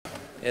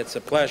It's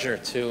a pleasure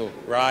to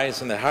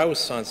rise in the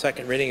House on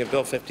second reading of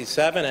Bill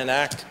 57 and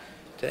act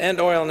to end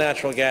oil and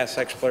natural gas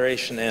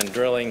exploration and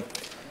drilling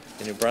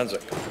in New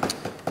Brunswick.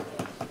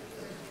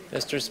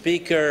 Mr.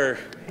 Speaker,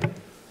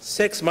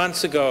 6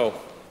 months ago,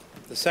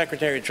 the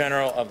Secretary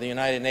General of the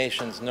United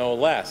Nations, no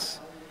less,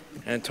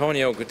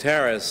 Antonio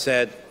Guterres,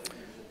 said,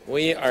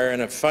 "We are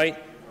in a fight,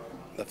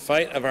 the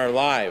fight of our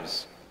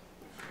lives,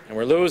 and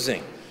we're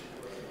losing.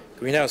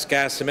 Greenhouse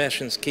gas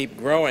emissions keep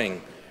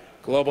growing,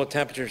 global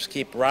temperatures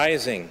keep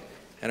rising,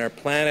 and our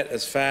planet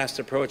is fast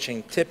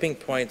approaching tipping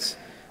points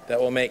that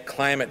will make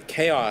climate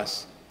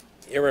chaos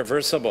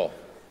irreversible."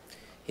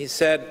 He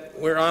said,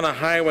 "We're on a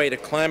highway to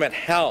climate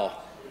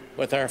hell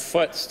with our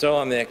foot still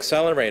on the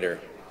accelerator."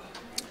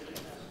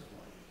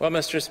 Well,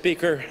 Mr.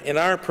 Speaker, in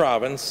our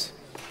province,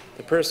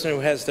 the person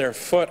who has their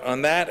foot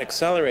on that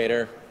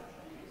accelerator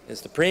is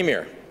the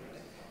Premier.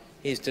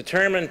 He's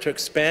determined to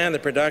expand the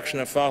production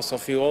of fossil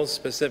fuels,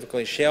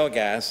 specifically shale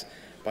gas,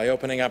 by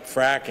opening up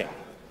fracking.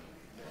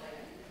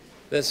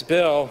 This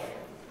bill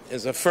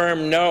is a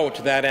firm no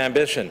to that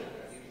ambition.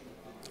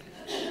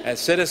 As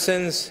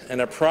citizens in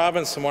a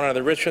province in one of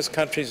the richest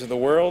countries of the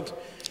world,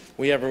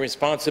 we have a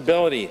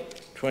responsibility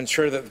to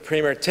ensure that the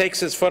Premier takes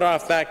his foot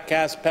off that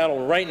gas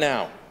pedal right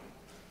now.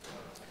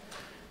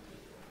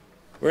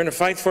 "We're in a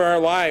fight for our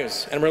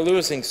lives, and we're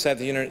losing," said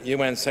the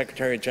UN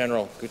Secretary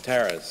General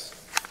Guterres.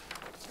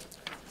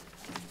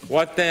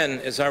 What then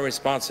is our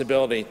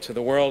responsibility to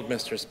the world,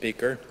 Mr.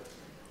 Speaker?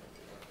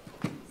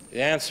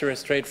 The answer is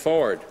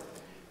straightforward.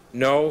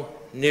 No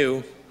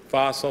new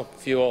fossil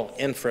fuel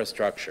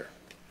infrastructure.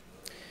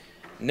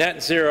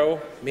 Net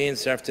zero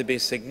means there have to be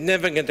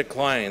significant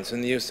declines in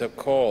the use of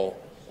coal,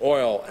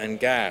 oil, and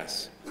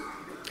gas.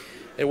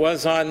 It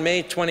was on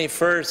May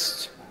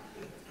 21st,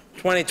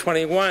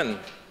 2021,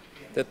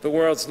 that the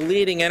world's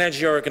leading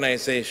energy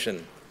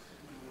organization,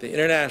 the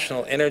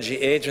International Energy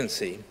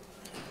Agency,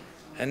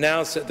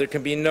 announced that there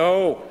can be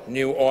no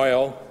new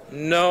oil,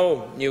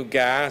 no new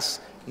gas,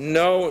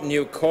 no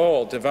new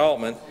coal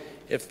development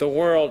if the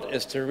world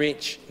is to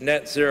reach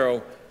net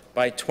zero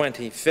by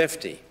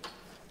 2050.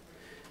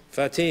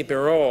 Fatih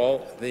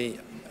Birol, the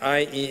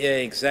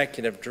IEA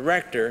Executive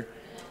Director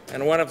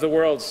and one of the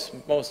world's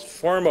most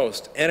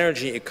foremost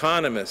energy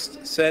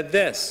economists, said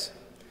this: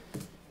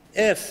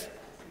 "If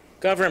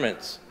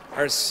governments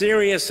are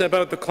serious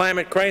about the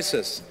climate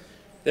crisis,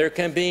 there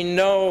can be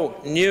no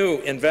new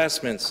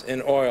investments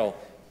in oil,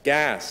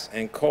 gas,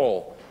 and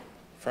coal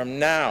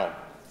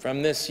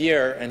from this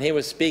year," and he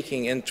was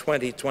speaking in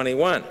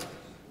 2021.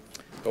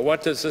 But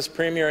what does this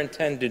Premier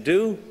intend to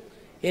do?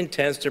 He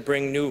intends to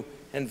bring new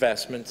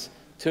investments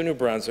to New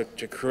Brunswick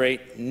to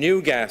create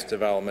new gas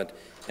development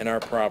in our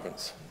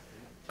province.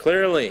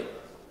 Clearly,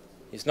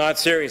 he's not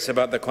serious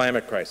about the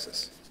climate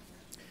crisis.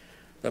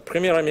 Le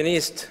Premier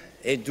ministre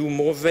est du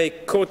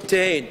mauvais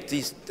côté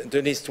de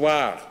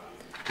l'histoire,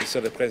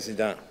 dit le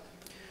Président.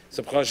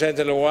 Ce projet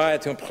de loi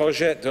est un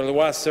projet de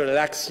loi sur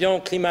l'action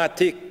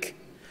climatique.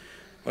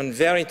 Une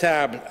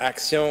véritable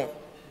action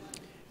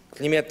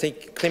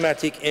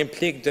climatique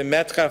implique de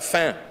mettre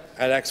fin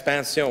à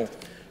l'expansion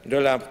de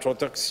la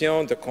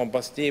production de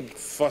combustibles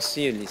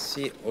fossiles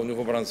ici au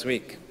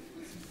Nouveau-Brunswick.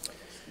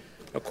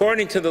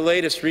 According to the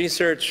latest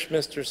research,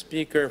 Mr.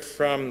 Speaker,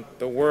 from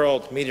the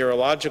World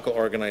Meteorological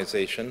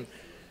Organization,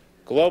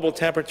 global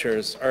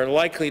temperatures are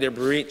likely to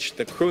breach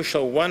the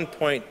crucial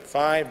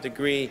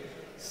 1.5-degree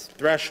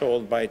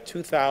threshold by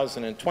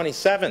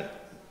 2027.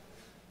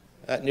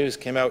 That news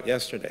came out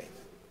yesterday.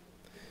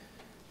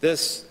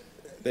 This,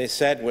 they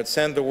said, would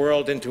send the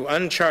world into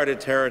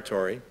uncharted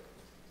territory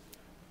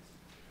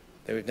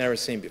that we've never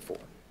seen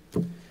before.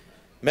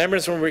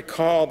 Members will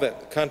recall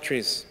that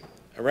countries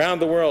around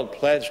the world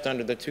pledged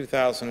under the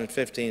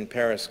 2015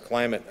 Paris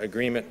Climate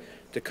Agreement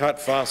to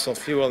cut fossil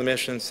fuel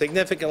emissions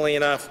significantly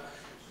enough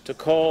to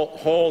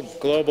hold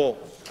global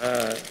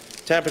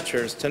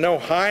temperatures to no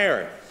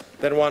higher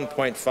than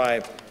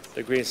 1.5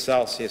 degrees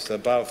Celsius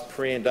above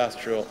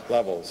pre-industrial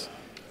levels.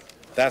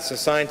 That's the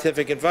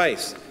scientific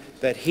advice,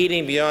 that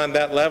heating beyond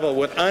that level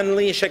would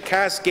unleash a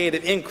cascade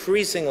of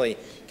increasingly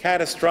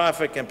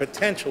catastrophic and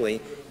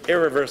potentially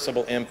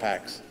irreversible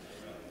impacts.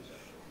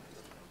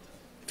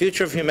 The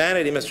future of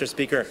humanity, Mr.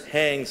 Speaker,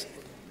 hangs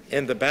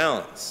in the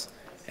balance,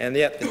 and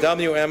yet the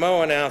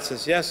WMO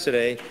announces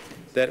yesterday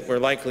that we're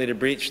likely to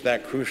breach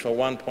that crucial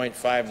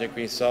 1.5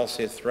 degrees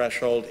Celsius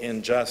threshold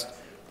in just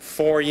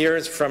 4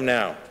 years from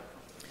now.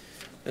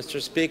 Mr.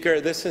 Speaker,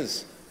 this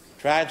is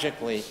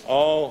tragically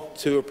all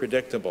too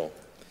predictable.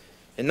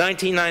 In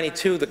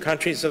 1992, the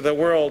countries of the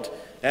world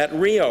at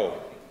Rio,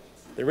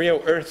 the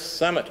Rio Earth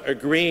Summit,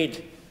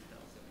 agreed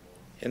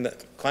in the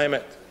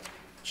Climate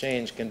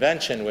Change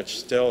Convention, which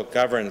still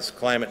governs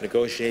climate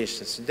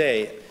negotiations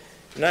today.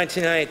 In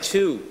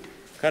 1992,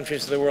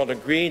 countries of the world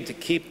agreed to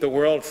keep the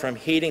world from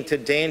heating to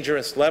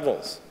dangerous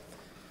levels.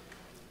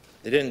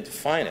 They didn't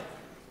define it,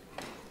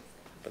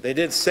 but they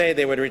did say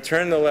they would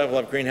return the level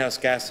of greenhouse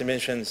gas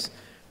emissions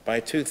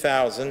by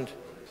 2000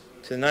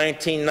 to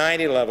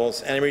 1990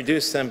 levels and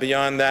reduce them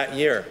beyond that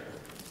year.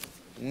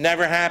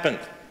 Never happened.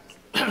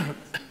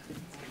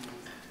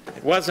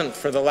 it wasn't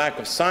for the lack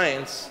of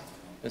science,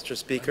 Mr.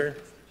 Speaker,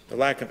 the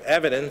lack of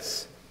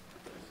evidence.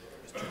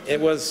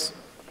 It was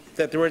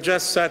that there were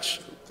just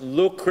such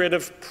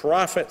lucrative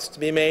profits to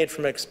be made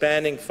from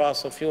expanding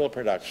fossil fuel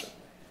production.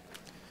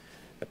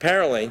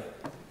 Apparently,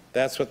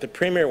 that's what the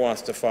Premier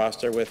wants to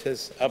foster with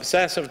his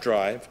obsessive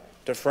drive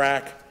to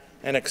frack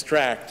and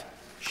extract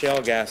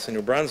shale gas in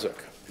New Brunswick.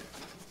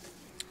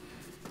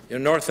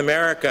 In North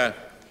America,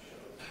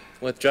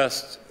 with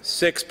just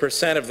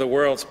 6% of the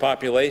world's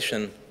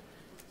population,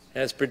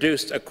 has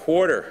produced a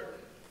quarter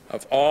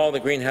of all the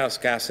greenhouse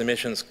gas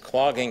emissions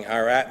clogging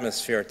our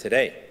atmosphere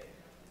today,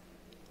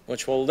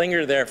 which will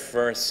linger there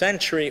for a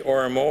century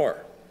or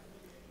more.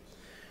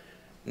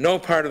 No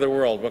part of the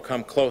world will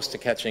come close to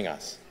catching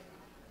us.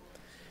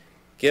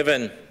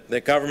 Given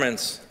that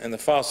governments and the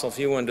fossil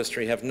fuel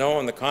industry have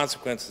known the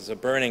consequences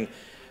of burning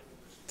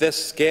this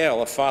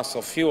scale of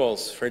fossil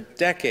fuels for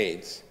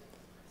decades,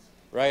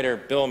 writer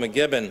Bill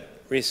McGibbon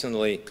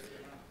recently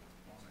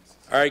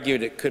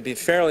argued it could be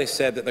fairly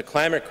said that the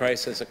climate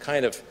crisis is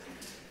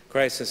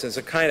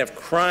a kind of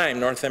crime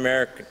North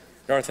America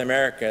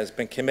has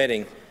been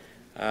committing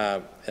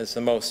as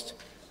the most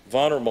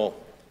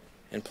vulnerable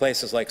in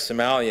places like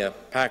Somalia,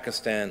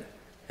 Pakistan,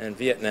 and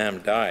Vietnam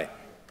die.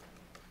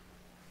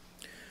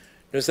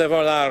 Nous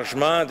avons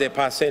largement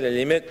dépassé les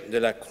limites de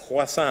la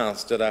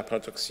croissance de la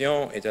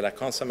production et de la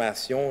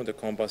consommation de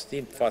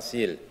combustibles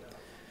fossiles,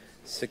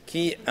 ce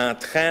qui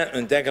entraîne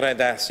une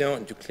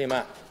dégradation du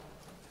climat.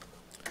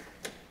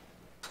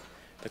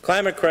 The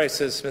climate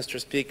crisis, Mr.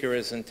 Speaker,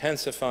 is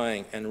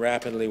intensifying and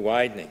rapidly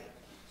widening.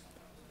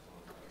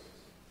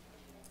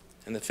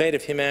 And the fate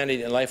of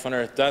humanity and life on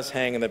Earth does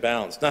hang in the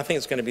balance. Nothing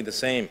is going to be the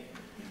same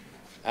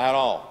at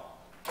all.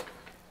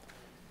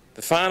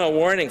 The final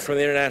warning from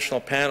the International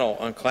Panel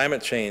on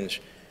Climate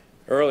Change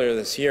earlier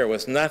this year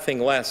was nothing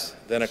less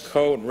than a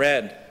code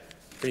red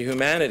for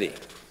humanity.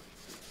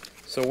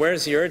 So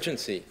where's the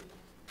urgency,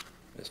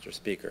 Mr.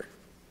 Speaker?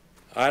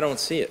 I don't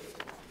see it.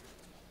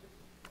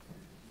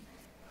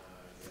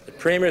 The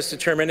Premier's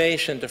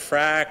determination to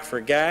frack for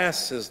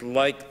gas is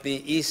like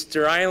the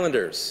Easter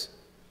Islanders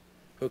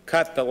who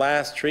cut the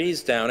last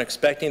trees down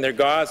expecting their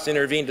gods to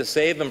intervene to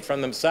save them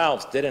from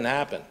themselves. Didn't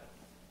happen.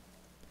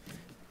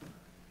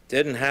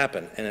 Didn't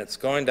happen, and it's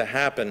going to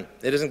happen.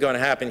 It isn't going to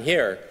happen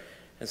here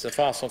as the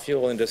fossil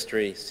fuel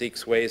industry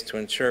seeks ways to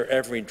ensure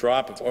every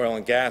drop of oil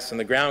and gas in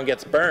the ground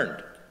gets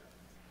burned.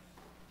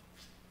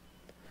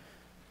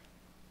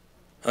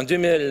 En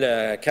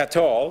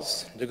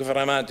 2014, le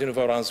gouvernement du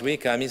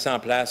Nouveau-Brunswick a mis en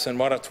place un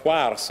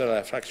moratoire sur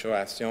la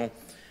fracturation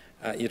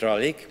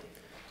hydraulique.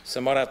 Ce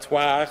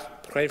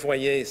moratoire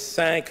prévoyait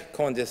 5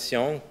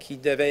 conditions qui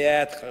devaient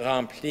être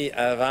remplies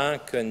avant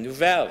qu'une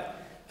nouvelle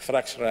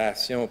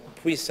fracturation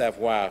puisse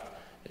avoir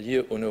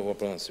lieu au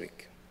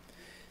Nouveau-Brunswick.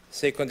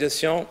 Ces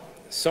conditions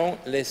sont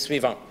les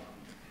suivantes.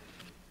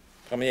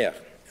 Première,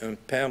 un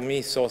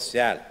permis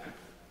social.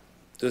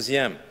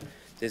 Deuxième,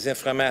 des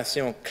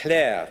informations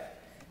claires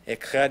et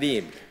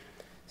crédible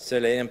sur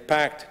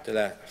l'impact de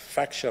la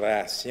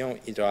fracturation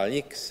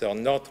hydraulique sur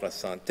notre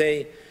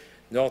santé,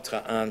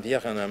 notre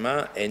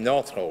environnement et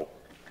notre eau.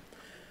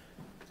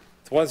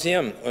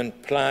 Troisième, un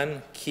plan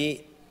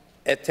qui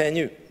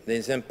atténue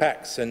les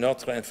impacts sur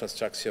notre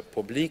infrastructure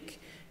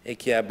publique et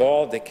qui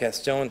aborde des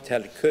questions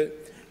telles que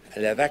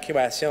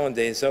l'évacuation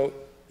des eaux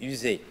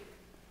usées.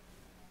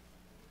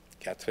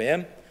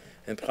 Quatrième,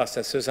 un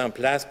processus en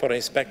place pour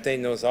respecter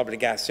nos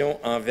obligations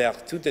en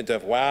vertu des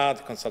devoirs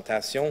de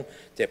consultation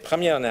des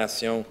Premières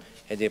Nations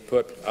et des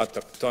peuples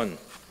autochtones.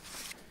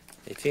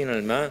 Et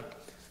finalement,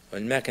 un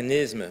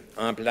mécanisme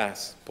en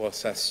place pour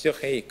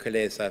s'assurer que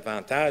les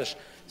avantages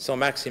sont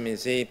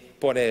maximisés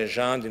pour les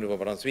gens du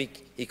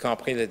Nouveau-Brunswick, y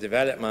compris le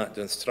développement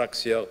d'une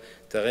structure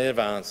de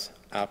relevance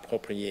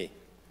appropriée.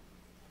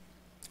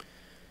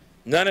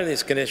 None of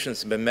these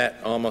conditions have been met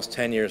almost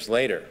 10 years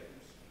later.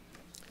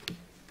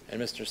 And,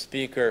 Mr.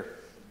 Speaker,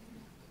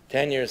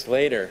 10 years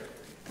later,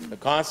 the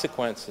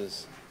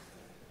consequences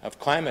of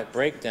climate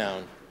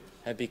breakdown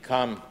have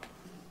become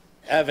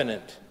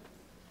evident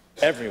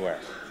everywhere.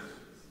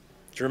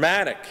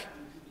 Dramatic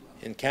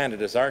in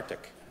Canada's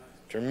Arctic,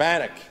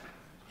 dramatic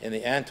in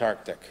the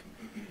Antarctic,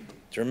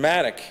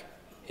 dramatic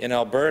in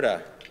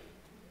Alberta,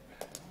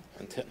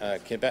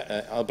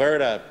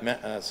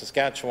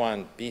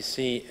 Saskatchewan,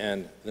 BC,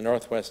 and the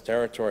Northwest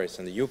Territories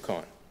and the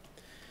Yukon.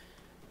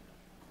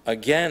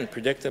 Again,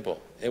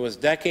 predictable. It was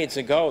decades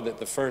ago that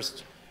the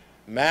first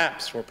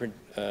maps were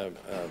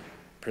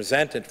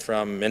presented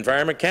from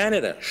Environment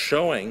Canada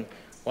showing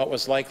what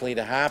was likely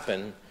to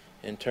happen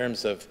in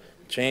terms of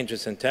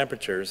changes in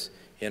temperatures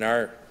in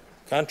our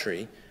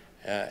country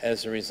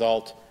as a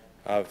result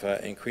of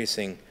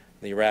increasing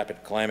the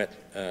rapid climate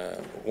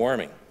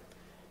warming.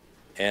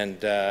 And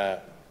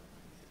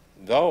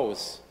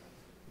those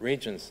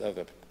regions of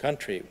the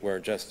country were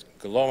just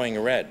glowing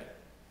red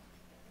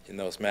in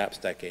those maps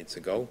decades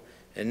ago,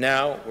 and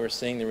now we're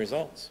seeing the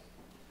results.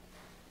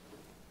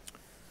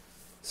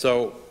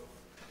 So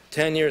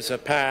 10 years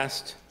have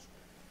passed.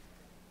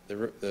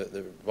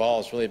 the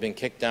ball's really been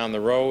kicked down the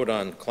road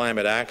on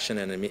climate action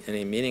in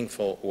a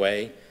meaningful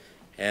way,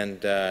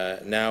 and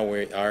now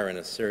we are in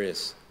a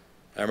serious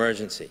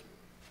emergency.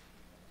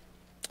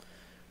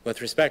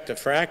 With respect to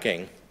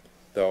fracking,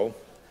 though,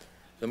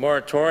 the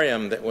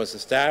moratorium that was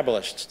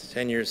established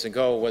 10 years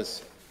ago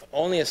was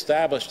only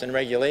established in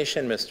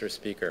regulation, Mr.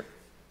 Speaker,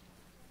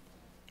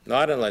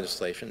 not in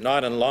legislation,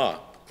 not in law.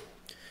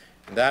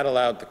 And that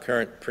allowed the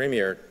current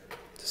Premier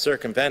to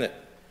circumvent it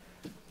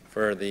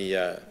for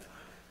the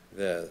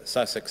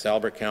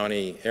Sussex-Albert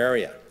County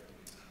area.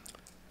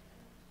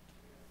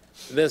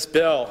 This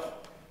bill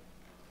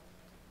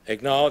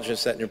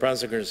acknowledges that New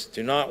Brunswickers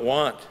do not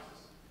want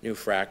new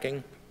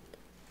fracking,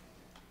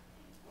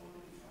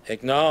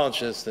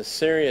 acknowledges the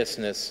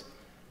seriousness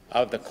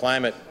of the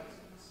climate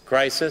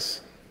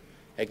crisis,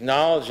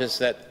 acknowledges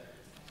that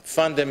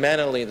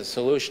fundamentally the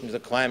solution to the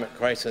climate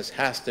crisis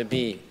has to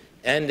be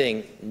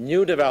ending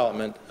new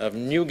development of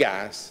new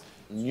gas,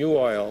 new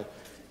oil,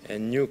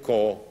 and new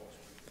coal,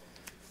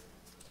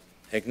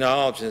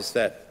 acknowledges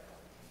that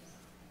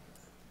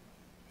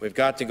we've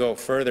got to go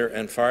further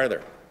and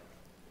farther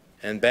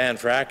and ban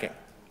fracking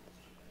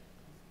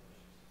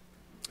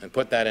and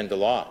put that into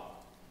law.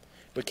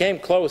 We came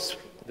close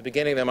at the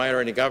beginning of the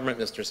minority government,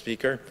 Mr.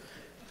 Speaker,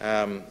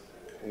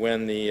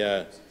 when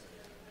the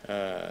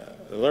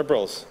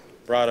Liberals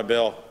brought a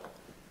bill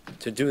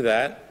to do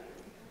that,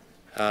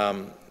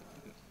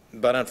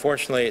 but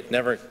unfortunately it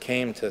never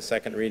came to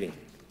second reading,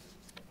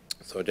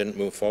 so it didn't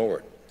move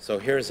forward. So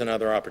here's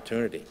another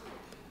opportunity.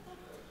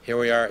 Here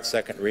we are at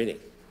second reading.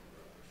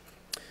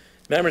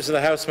 Members of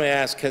the House may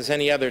ask, has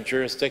any other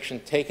jurisdiction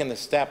taken the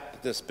step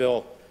that this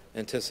bill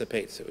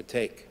anticipates it would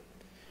take?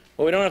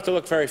 Well, we don't have to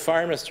look very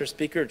far, Mr.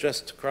 Speaker,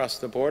 just across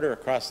the border,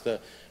 across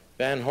the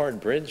Van Horde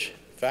Bridge,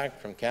 in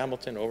fact, from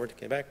Campbellton over to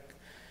Quebec,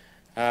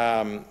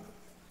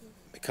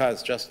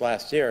 because just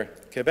last year,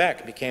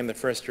 Quebec became the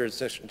first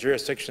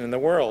jurisdiction in the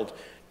world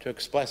to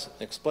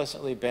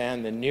explicitly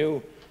ban the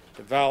new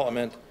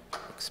development,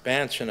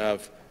 expansion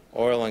of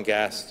oil and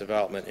gas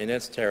development in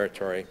its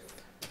territory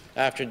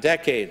after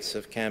decades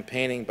of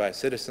campaigning by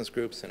citizens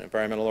groups and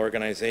environmental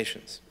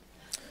organizations.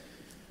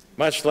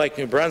 Much like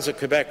New Brunswick,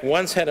 Quebec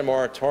once had a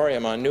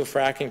moratorium on new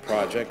fracking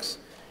projects,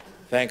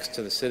 thanks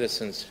to the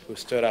citizens who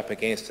stood up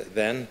against it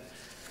then,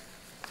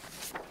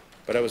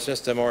 but it was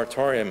just a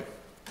moratorium,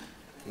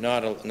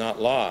 not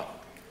law.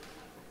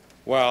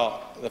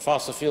 While the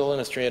fossil fuel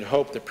industry had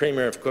hoped the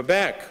Premier of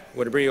Quebec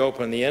would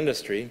reopen the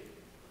industry,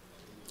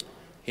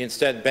 he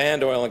instead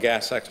banned oil and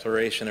gas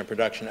exploration and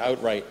production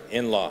outright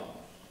in law.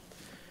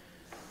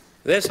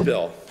 This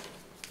bill,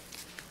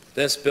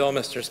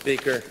 Mr.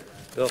 Speaker,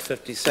 Bill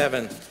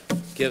 57,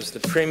 gives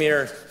the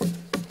Premier,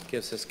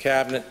 gives his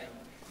Cabinet,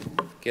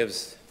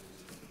 gives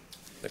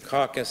the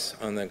caucus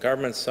on the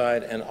government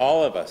side and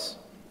all of us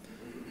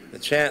the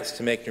chance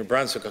to make New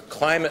Brunswick a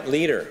climate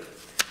leader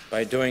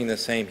by doing the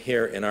same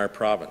here in our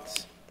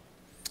province.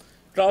 It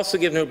would also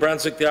give New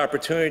Brunswick the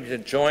opportunity to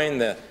join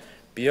the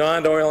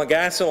Beyond Oil and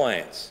Gas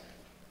Alliance.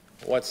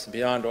 What's the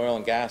Beyond Oil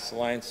and Gas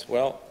Alliance?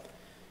 Well,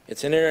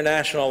 it's an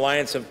international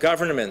alliance of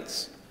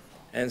governments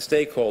and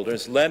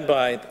stakeholders led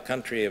by the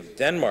country of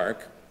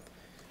Denmark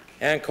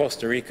and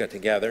Costa Rica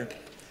together,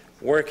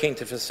 working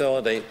to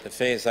facilitate the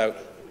phase-out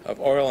of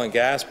oil and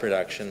gas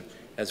production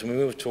as we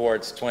move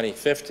towards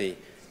 2050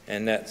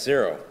 and net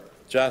zero,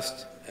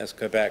 just as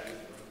Quebec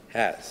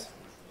has.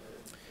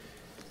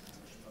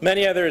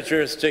 Many other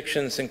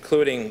jurisdictions,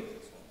 including,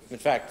 in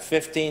fact,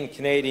 15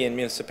 Canadian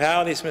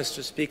municipalities,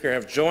 Mr. Speaker,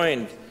 have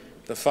joined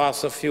the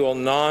Fossil Fuel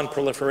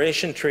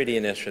Non-Proliferation Treaty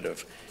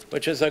Initiative,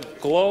 which is a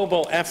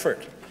global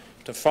effort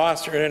to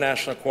foster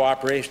international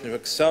cooperation to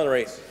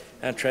accelerate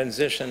and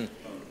transition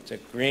to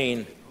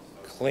green,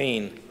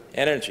 clean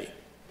energy.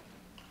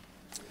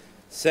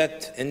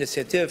 Cette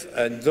initiative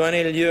a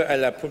donné lieu à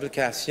la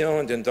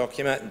publication d'un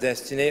document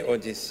destiné aux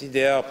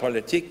décideurs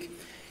politiques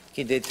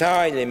qui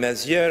détaille les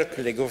mesures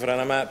que les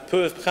gouvernements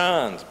peuvent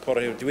prendre pour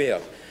réduire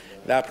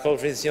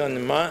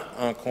l'approvisionnement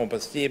en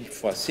combustibles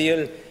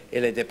fossiles et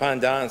les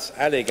dépendances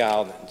à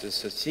l'égard de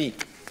ceux-ci.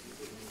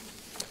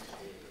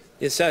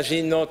 Il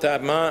s'agit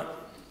notamment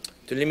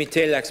de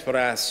limiter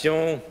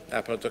l'exploration,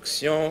 la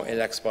production et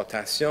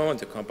l'exploitation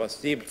de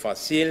combustibles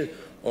fossiles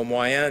au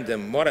moyen de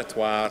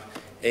moratoires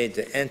et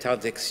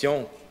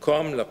d'interdictions,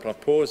 comme le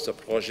propose le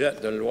projet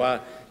de loi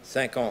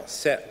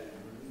 57.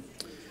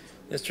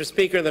 Mr.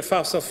 Speaker, the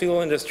fossil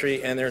fuel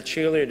industry and their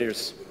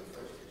cheerleaders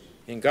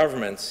in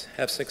governments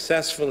have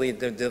successfully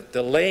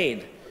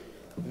delayed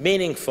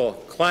meaningful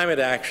climate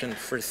action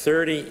for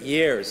 30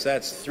 years.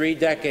 That's 3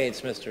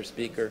 decades, Mr.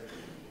 Speaker.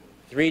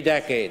 3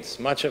 decades,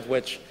 much of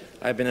which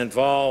I've been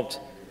involved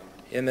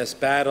in this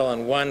battle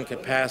in one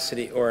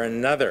capacity or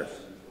another.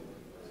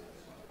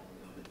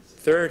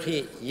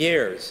 30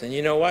 years. And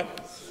you know what?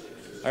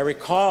 I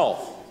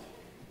recall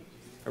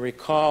in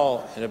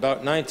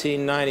about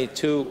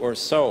 1992 or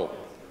so,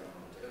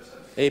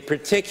 a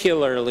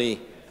particularly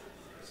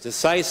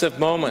decisive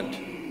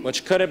moment,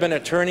 which could have been a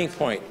turning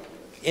point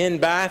in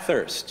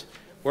Bathurst,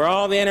 where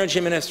all the energy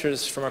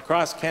ministers from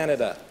across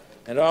Canada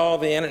and all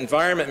the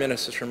environment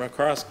ministers from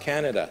across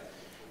Canada,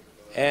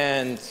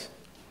 and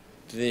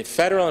the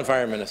federal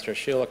environment minister,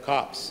 Sheila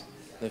Copps,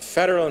 the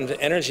federal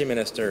energy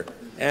minister,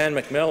 Anne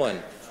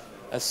McMillan,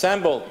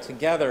 assembled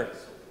together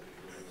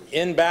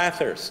in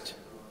Bathurst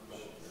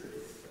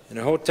in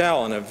a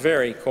hotel on a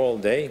very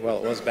cold day. Well,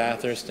 it was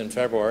Bathurst in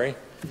February.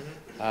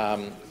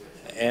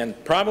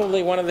 And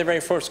probably one of the very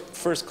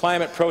first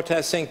climate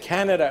protests in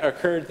Canada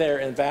occurred there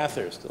in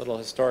Bathurst, a little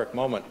historic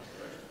moment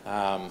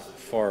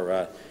for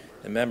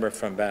a member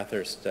from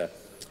Bathurst.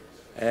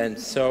 And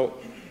so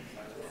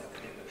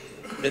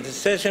the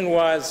decision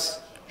was,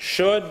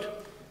 should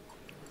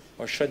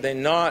or should they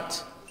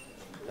not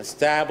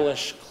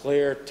establish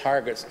clear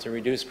targets to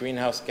reduce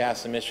greenhouse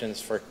gas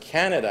emissions for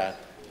Canada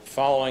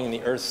following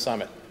the Earth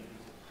Summit,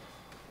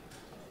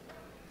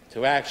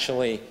 to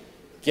actually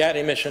get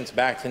emissions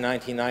back to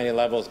 1990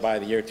 levels by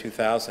the year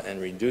 2000 and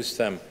reduce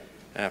them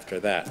after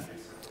that.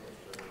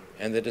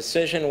 And the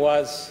decision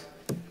was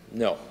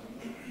no,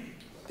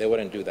 they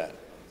wouldn't do that.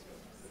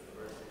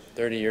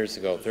 30 years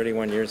ago,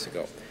 31 years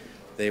ago,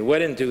 they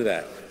wouldn't do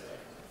that.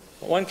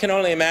 One can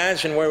only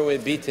imagine where we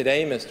would be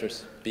today, Mr.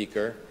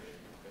 Speaker,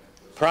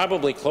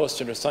 probably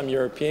closer to some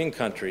European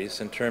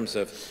countries in terms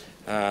of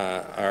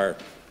our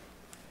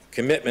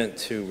commitment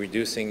to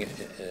reducing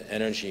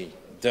energy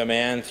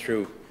demand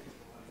through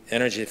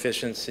energy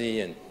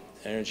efficiency and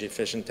energy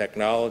efficient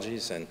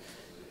technologies, and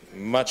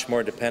much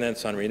more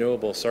dependence on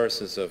renewable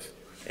sources of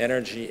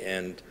energy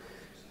and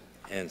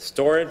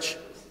storage.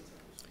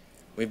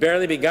 We've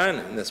barely begun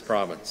in this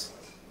province.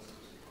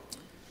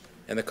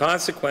 And the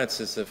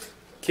consequences of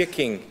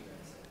kicking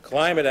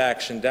climate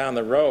action down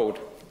the road,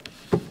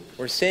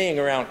 we're seeing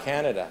around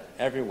Canada,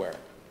 everywhere.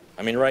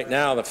 I mean, right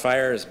now the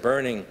fire is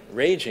burning,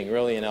 raging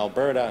really in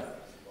Alberta,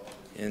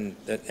 in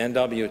the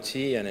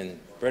NWT, and in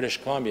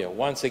British Columbia,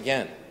 once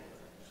again,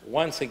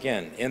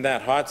 in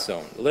that hot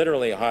zone,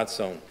 literally a hot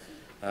zone,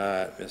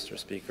 Mr.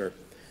 Speaker.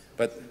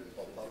 But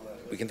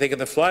we can think of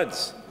the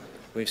floods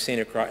we've seen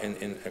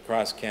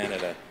across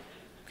Canada.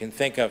 We can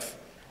think of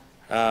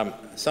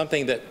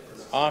something that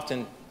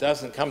often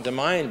doesn't come to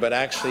mind, but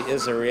actually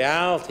is a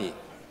reality.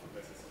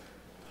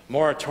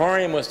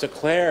 Moratorium was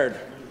declared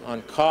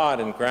on cod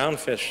and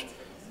groundfish,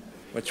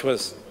 which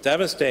was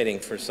devastating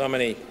for so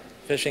many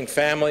fishing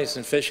families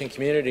and fishing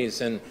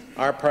communities in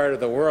our part of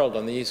the world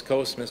on the East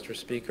Coast, Mr.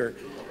 Speaker.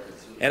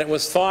 And it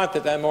was thought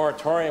that that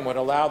moratorium would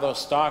allow those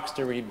stocks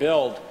to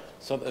rebuild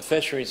so that the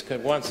fisheries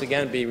could once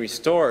again be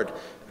restored.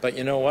 But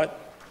you know what?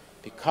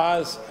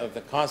 Because of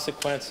the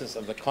consequences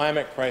of the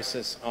climate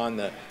crisis on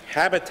the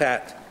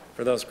habitat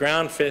for those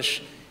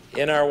groundfish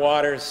in our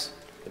waters,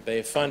 the Bay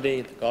of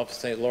Fundy, the Gulf of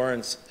St.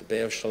 Lawrence, the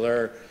Bay of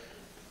Chaleur,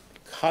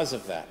 because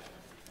of that,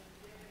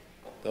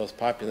 those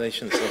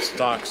populations, those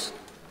stocks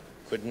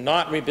could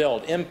not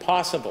rebuild.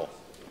 Impossible.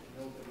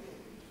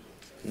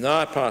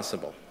 Not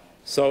possible.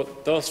 So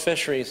those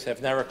fisheries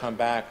have never come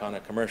back on a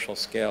commercial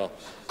scale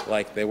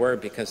like they were,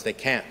 because they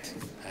can't.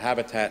 The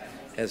habitat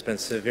has been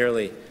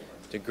severely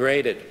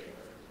degraded.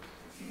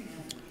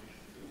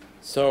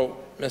 So,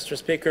 Mr.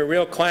 Speaker,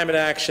 real climate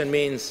action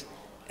means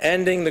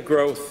ending the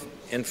growth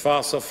in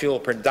fossil fuel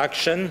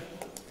production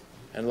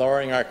and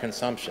lowering our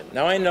consumption.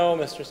 Now, I know,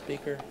 Mr.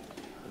 Speaker,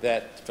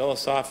 that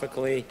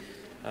philosophically,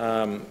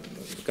 the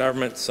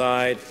government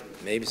side,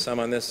 maybe some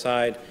on this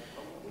side,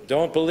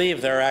 don't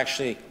believe there are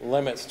actually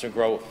limits to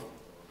growth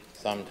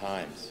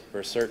sometimes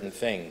for certain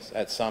things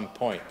at some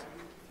point.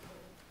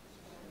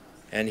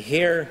 And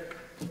here,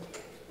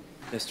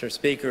 Mr.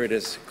 Speaker, it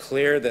is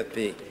clear that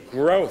the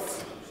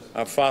growth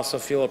of fossil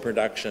fuel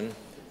production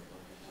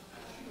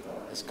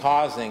is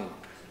causing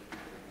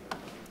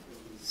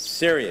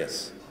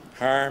serious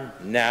harm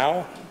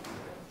now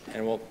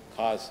and will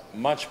cause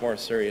much more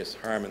serious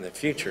harm in the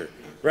future,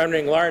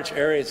 rendering large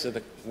areas of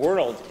the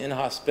world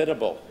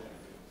inhospitable,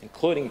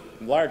 including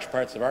large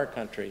parts of our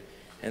country,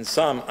 and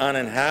some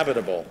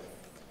uninhabitable.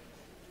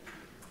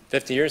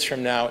 50 years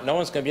from now, no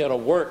one's going to be able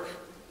to work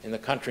in the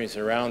countries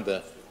around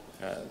the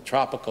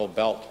tropical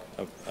belt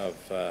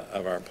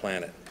of our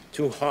planet.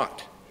 Too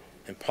hot,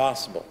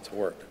 impossible to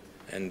work,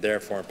 and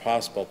therefore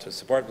impossible to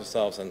support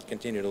themselves and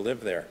continue to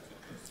live there.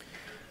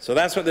 So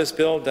that's what this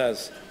bill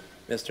does,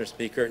 Mr.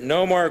 Speaker.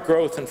 No more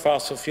growth in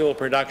fossil fuel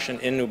production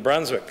in New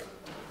Brunswick.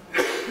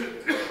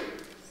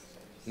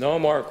 No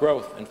more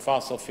growth in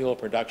fossil fuel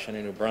production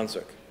in New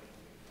Brunswick.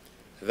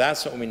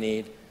 That's what we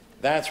need.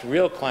 That's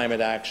real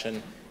climate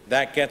action.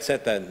 That gets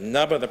at the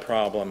nub of the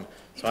problem.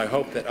 So I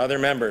hope that other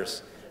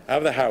members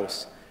of the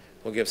House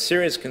will give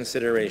serious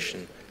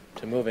consideration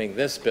to moving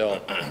this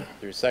bill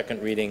through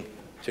second reading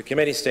to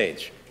committee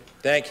stage.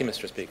 Thank you,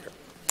 Mr. Speaker.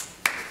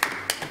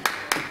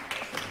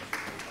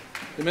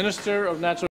 The Minister of Natural